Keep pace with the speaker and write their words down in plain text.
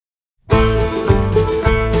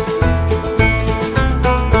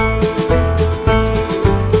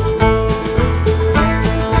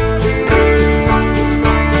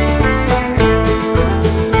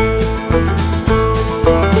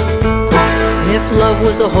love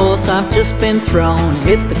was a horse I've just been thrown,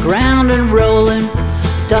 hit the ground and rolling,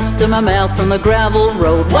 dust in my mouth from the gravel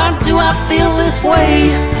road. Why do I feel this way?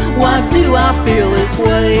 Why do I feel this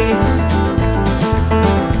way?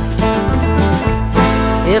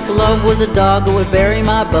 If love was a dog, it would bury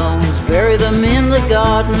my bones, bury them in the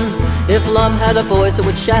garden. If love had a voice, it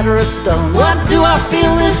would shatter a stone. Why do I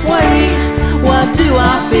feel this way? Why do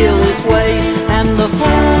I feel this way? And the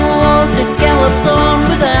horse, it gallops on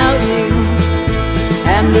without you,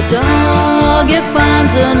 and the dog, it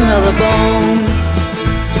finds another bone,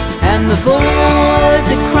 and the voice,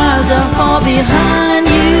 it cries out far behind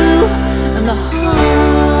you, and the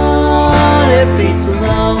heart, it beats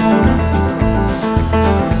alone.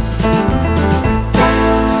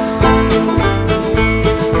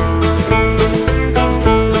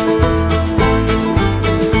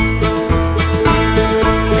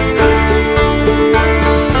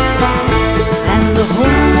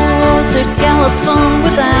 It gallops on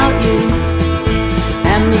without you,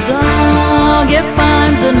 and the dog, it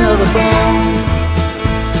finds another bone,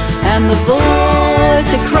 and the voice,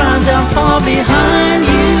 it cries out far behind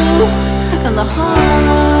you, and the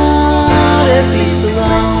heart, it beats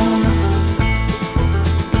alone.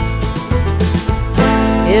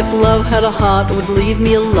 If love had a heart, it would leave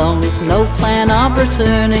me alone, with no plan of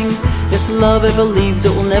returning. If love ever leaves,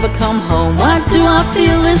 it will never come home. Why do I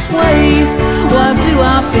feel this way? Why do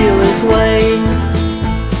I feel this way?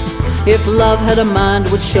 If love had a mind,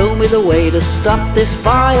 it would show me the way to stop this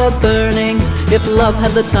fire burning. If love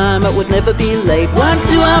had the time, it would never be late. Why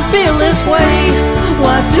do I feel this way?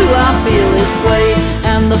 Why do I feel this way?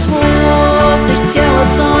 And the horse, it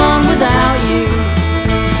gallops on without you,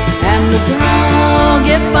 and the dog,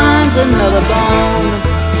 it finds another bone,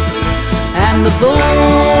 and the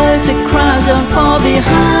voice, it cries out far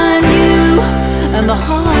behind you, and the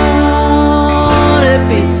heart, it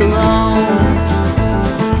beats alone.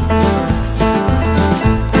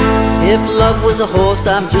 If love was a horse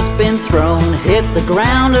I've just been thrown, hit the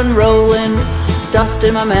ground and rolling, dust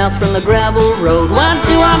in my mouth from the gravel road. Why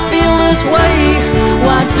do I feel this way?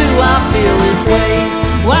 Why do I feel this way?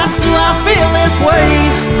 Why do I feel this way?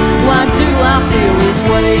 Why do I feel this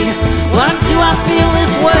way? Why do I feel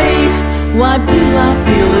this way? Why do I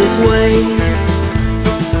feel this way?